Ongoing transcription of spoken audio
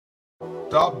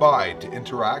Stop by to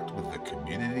interact with the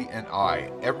community and I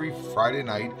every Friday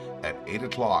night at 8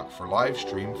 o'clock for live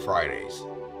stream Fridays.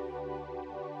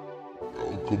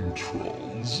 Welcome,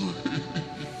 trolls.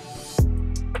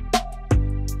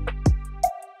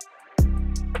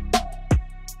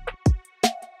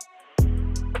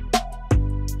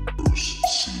 First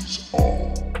sees all.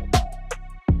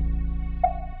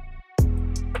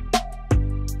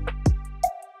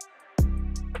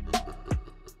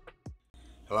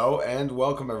 Hello and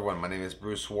welcome everyone. My name is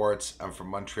Bruce Swartz. I'm from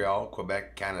Montreal,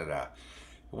 Quebec, Canada.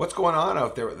 What's going on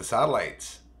out there with the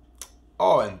satellites?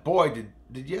 Oh, and boy,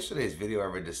 did yesterday's video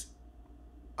ever just,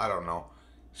 I don't know,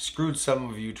 screwed some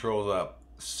of you trolls up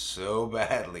so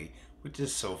badly, which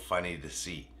is so funny to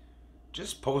see.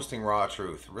 Just posting raw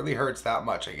truth really hurts that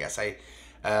much, I guess.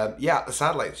 Yeah, the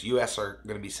satellites. U.S. are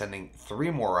going to be sending 3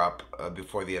 more up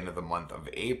before the end of the month of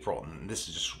April. And this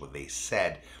is just what they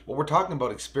said. Well, we're talking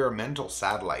about experimental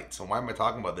satellites. And why am I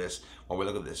talking about this? Well, we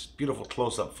look at this beautiful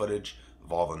close-up footage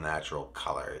of all the natural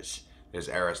colors. There's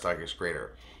Aristarchus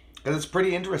crater. Because it's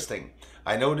pretty interesting.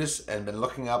 I noticed and been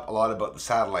looking up a lot about the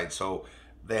satellites. So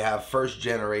they have first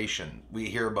generation. We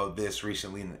hear about this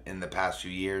recently in the past few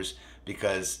years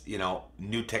because, you know,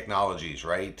 new technologies,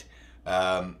 right?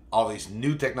 All these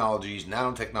new technologies,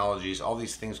 nanotechnologies, all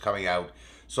these things coming out.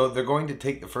 So they're going to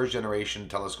take the first generation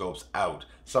telescopes out.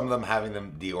 Some of them having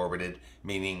them deorbited,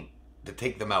 meaning to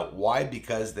take them out. Why?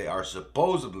 Because they are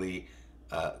supposedly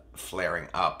flaring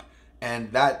up.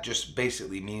 And that just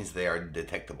basically means they are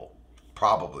detectable,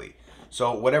 probably.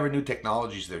 So whatever new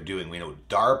technologies they're doing, we know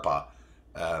DARPA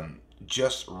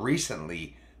just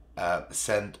recently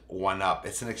sent one up.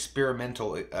 It's an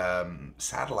experimental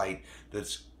satellite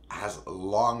that's has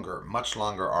longer, much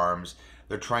longer arms.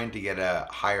 They're trying to get a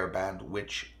higher band,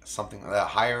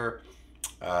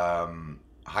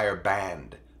 higher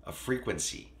band of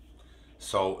frequency.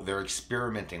 So they're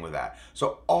experimenting with that.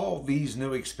 So all these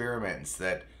new experiments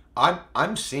that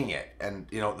I'm seeing it, and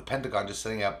you know, the Pentagon just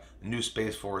setting up a new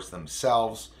Space Force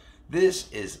themselves. This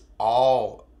is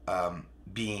all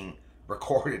being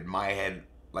recorded in my head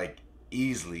like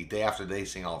easily day after day,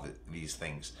 seeing all these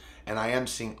things. And I am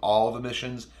seeing all the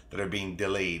missions that are being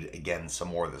delayed again some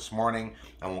more this morning.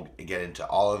 I won't get into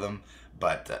all of them,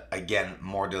 but again,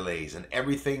 more delays. And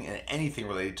everything and anything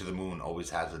related to the moon always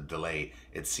has a delay,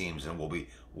 it seems, and we'll be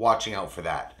watching out for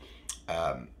that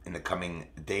in the coming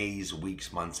days,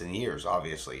 weeks, months, and years,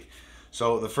 obviously.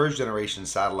 So the first generation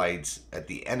satellites at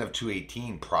the end of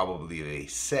 2018, probably they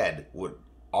said, would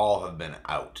all have been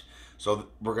out. So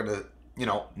we're going to, you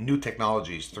know, new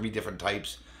technologies, 3 different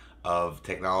types of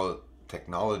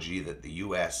technology that the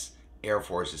U.S. Air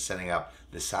Force is setting up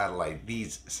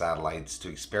these satellites to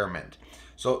experiment.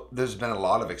 So there's been a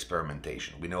lot of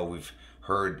experimentation. We know, we've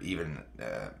heard even,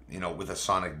 you know, with the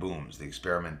sonic booms, the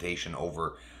experimentation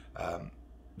over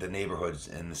the neighborhoods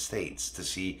in the States to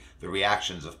see the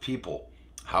reactions of people,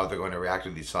 how they're going to react to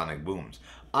these sonic booms.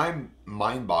 I'm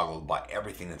mind-boggled by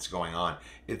everything that's going on.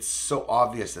 It's so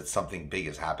obvious that something big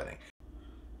is happening.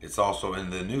 It's also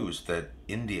in the news that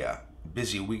India,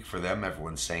 busy week for them,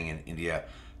 everyone's saying in India,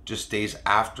 just days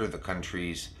after the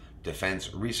country's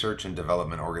Defense Research and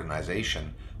Development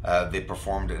Organization, they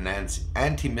performed an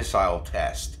anti-missile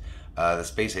test. The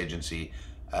space agency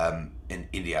in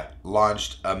India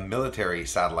launched a military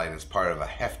satellite as part of a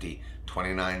hefty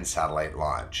 29 satellite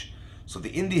launch. So the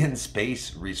Indian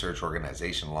Space Research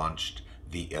Organization launched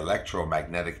the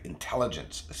Electromagnetic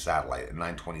Intelligence Satellite at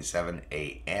 9:27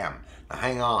 a.m. Now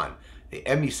hang on, the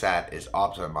EMISAT is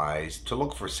optimized to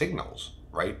look for signals,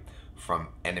 right, from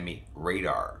enemy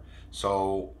radar.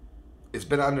 So it's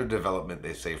been under development,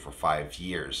 they say, for 5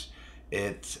 years.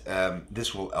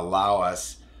 This will allow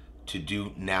us to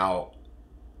do now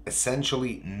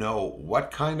essentially know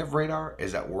what kind of radar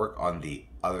is at work on the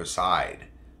other side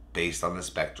based on the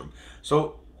spectrum.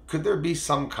 So could there be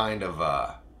some kind of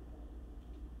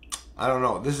I don't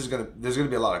know. There's gonna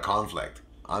be a lot of conflict.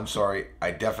 I'm sorry. I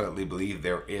definitely believe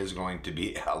there is going to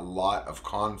be a lot of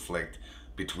conflict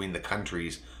between the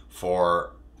countries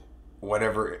for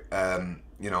whatever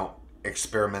you know,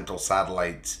 experimental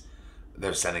satellites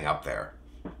they're sending up there.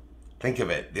 Think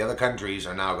of it. The other countries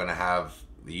are now going to have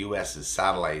the U.S.'s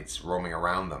satellites roaming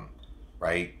around them,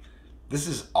 right? This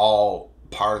is all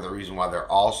part of the reason why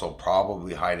they're also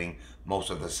probably hiding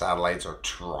most of the satellites, or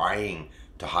trying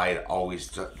to hide, always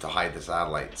to hide the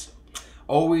satellites.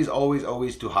 Always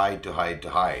to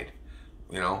hide.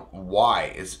 You know,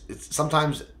 why? It's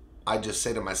sometimes I just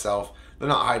say to myself, they're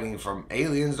not hiding from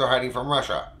aliens, they're hiding from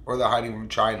Russia, or they're hiding from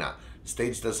China.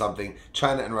 States does something,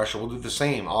 China and Russia will do the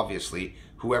same, obviously.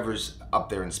 whoever's up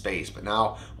there in space. But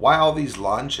now, why all these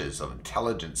launches of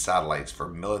intelligent satellites for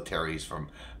militaries from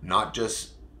not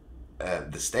just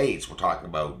the States? We're talking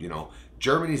about,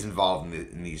 Germany's involved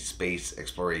in these space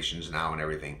explorations now and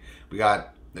everything. We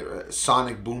got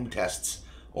sonic boom tests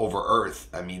over Earth.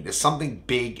 I mean, there's something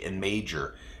big and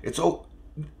major. It's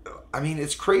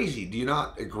crazy. Do you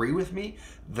not agree with me?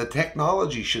 The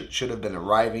technology should have been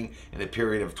arriving in a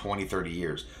period of 20, 30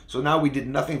 years. So now we did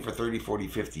nothing for 30, 40,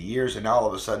 50 years, and now all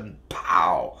of a sudden,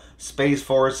 pow! Space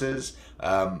forces,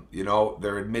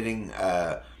 they're admitting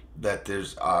that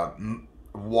there's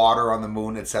water on the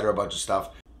moon, etc., a bunch of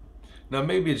stuff. Now,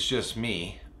 maybe it's just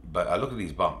me, but I look at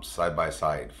these bumps side by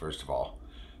side, first of all,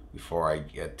 before I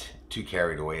get too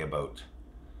carried away about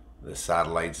the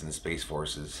satellites and the space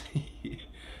forces.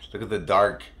 Look at the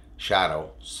dark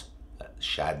shadows,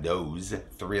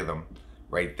 3 of them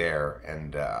right there.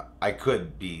 And I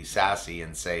could be sassy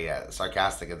and say,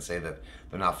 sarcastic and say that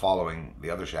they're not following the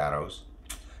other shadows.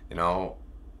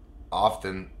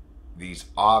 Often these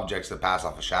objects that pass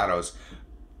off of shadows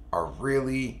are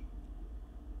really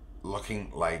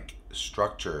looking like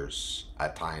structures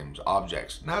at times,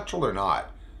 objects, natural or not.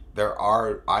 There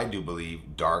are, I do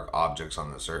believe, dark objects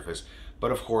on the surface.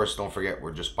 But of course, don't forget,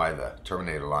 we're just by the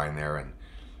Terminator line there, and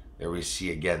there we see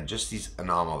again just these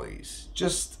anomalies.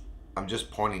 I'm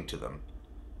just pointing to them.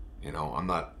 I'm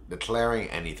not declaring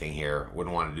anything here.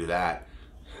 Wouldn't want to do that.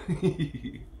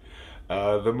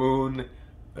 The moon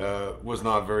was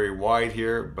not very wide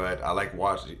here, but I like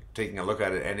taking a look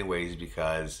at it anyways,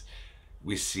 because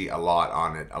we see a lot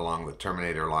on it along the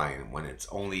Terminator line when it's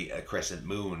only a crescent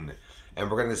moon. And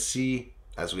we're going to see,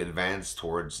 as we advance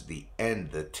towards the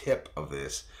end, the tip of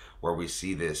this, where we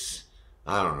see this,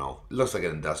 I don't know, it looks like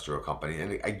an industrial company.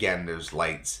 And again, there's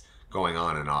lights going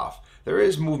on and off. There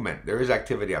is movement. There is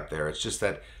activity up there. It's just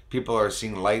that people are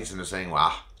seeing lights and they're saying,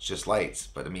 well, it's just lights.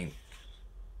 But I mean,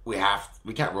 we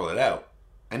can't rule it out.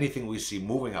 Anything we see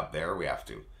moving up there, we have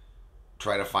to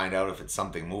try to find out if it's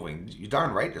something moving. You're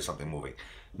darn right there's something moving.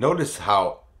 Notice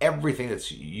how everything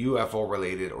that's UFO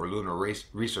related or lunar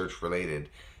research related,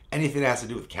 anything that has to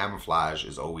do with camouflage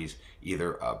is always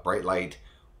either a bright light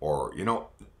or,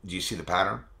 do you see the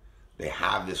pattern? They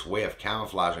have this way of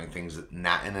camouflaging things in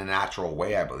a natural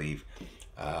way, I believe.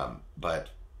 But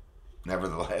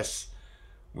nevertheless,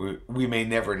 we may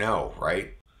never know,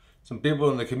 right? Some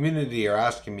people in the community are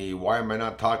asking me, why am I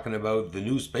not talking about the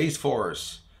new Space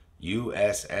Force,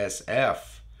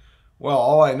 USSF? Well,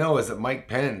 all I know is that Mike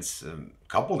Pence, a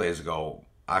couple days ago,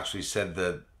 actually said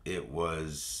that it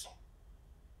was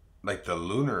like the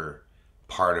lunar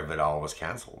part of it all was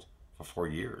canceled for 4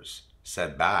 years,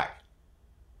 set back.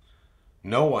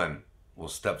 No one will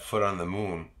step foot on the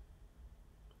moon,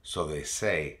 so they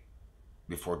say,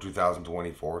 before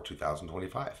 2024,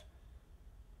 2025.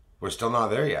 We're still not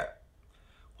there yet.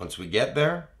 Once we get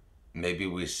there, maybe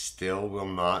we still will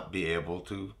not be able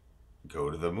to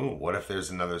go to the moon. What if there's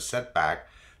another setback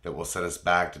that will set us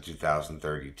back to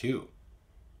 2032?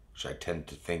 Which I tend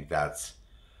to think that's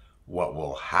what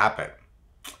will happen.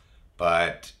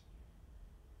 But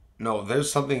no,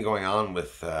 there's something going on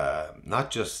with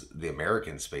not just the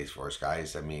American Space Force,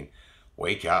 guys. I mean,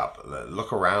 wake up,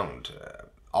 look around.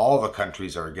 All the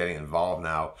countries are getting involved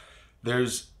now.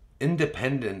 There's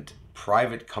independent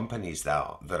private companies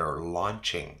now that are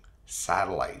launching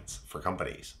satellites for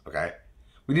companies, okay?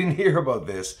 We didn't hear about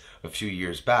this a few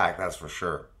years back, that's for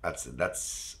sure.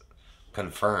 That's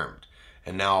confirmed.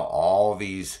 And now all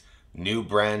these new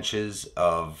branches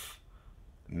of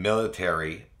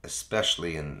military,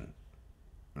 especially on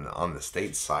the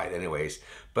state side anyways,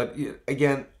 but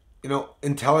again,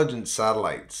 intelligence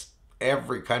satellites,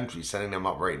 every country sending them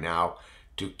up right now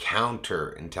to counter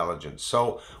intelligence.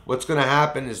 So what's going to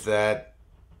happen is that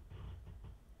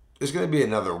there's going to be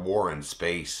another war in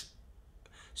space.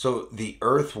 So the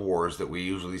Earth wars that we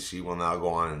usually see will now go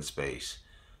on in space.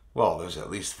 Well, there's at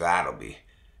least that'll be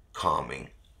calming,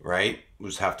 right? We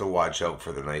just have to watch out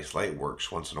for the nice light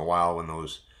works once in a while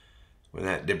when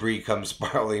that debris comes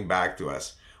spiraling back to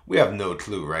us. We have no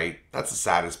clue, right? That's the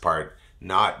saddest part,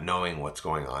 not knowing what's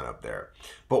going on up there.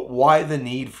 But why the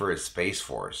need for a space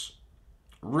force?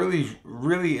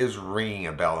 Really is ringing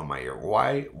a bell in my ear.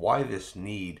 Why this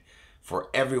need for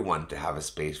everyone to have a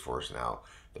space force now?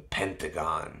 The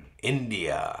Pentagon,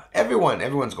 India,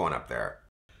 everyone's going up there.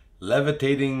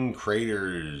 Levitating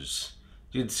craters.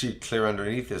 You'd see clear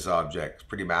underneath this object. It's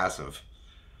pretty massive.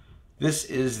 This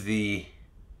is the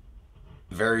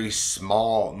very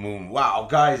small moon. Wow,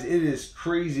 guys, it is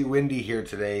crazy windy here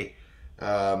today.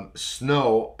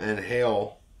 Snow and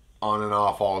hail on and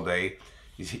off all day.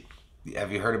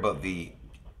 Have you heard about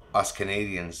us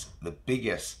Canadians, the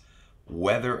biggest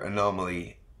weather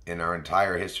anomaly in our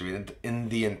entire history, in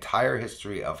the entire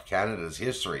history of Canada's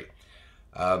history.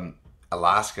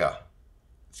 Alaska,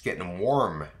 it's getting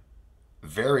warm,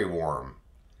 very warm,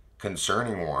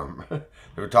 concerning warm.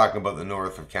 They were talking about the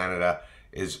north of Canada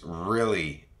is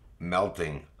really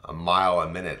melting a mile a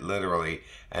minute, literally,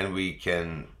 and we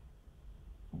can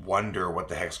wonder what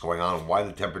the heck's going on, why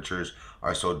the temperatures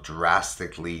are so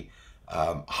drastically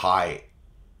high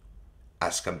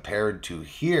as compared to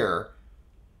here.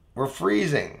 We're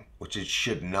freezing, which it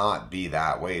should not be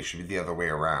that way. It should be the other way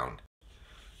around.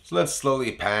 So let's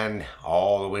slowly pan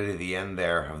all the way to the end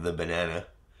there of the banana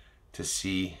to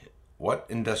see what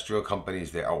industrial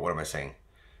companies there. Oh, what am I saying?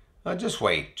 Just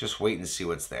wait and see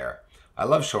what's there. I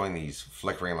love showing these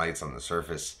flickering lights on the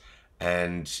surface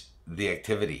and the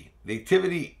activity. The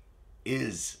activity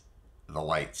is the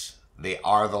lights. They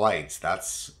are the lights.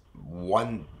 That's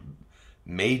one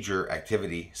major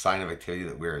activity, sign of activity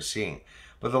that we're seeing.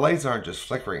 But the lights aren't just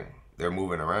flickering. They're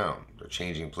moving around. They're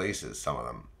changing places, some of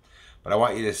them. But I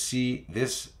want you to see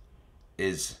this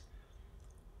is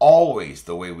always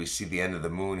the way we see the end of the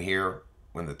moon here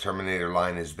when the Terminator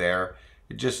line is there.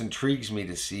 It just intrigues me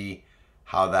to see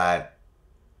how that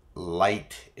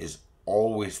light is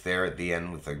always there at the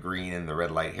end with the green and the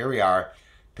red light. Here we are.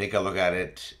 Take a look at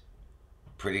it.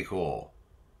 Pretty cool.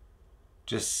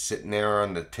 Just sitting there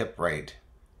on the tip right.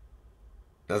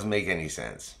 Doesn't make any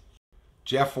sense.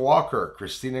 Jeff Walker,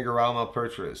 Christina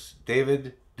Garalma-Pertras,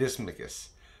 David Dismicus,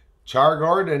 Char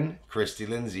Gordon, Christy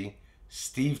Lindsay,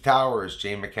 Steve Towers,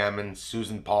 Jane McCammon,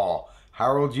 Susan Paul,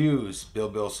 Harold Hughes,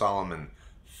 Bill Solomon.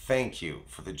 Thank you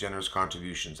for the generous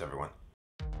contributions, everyone.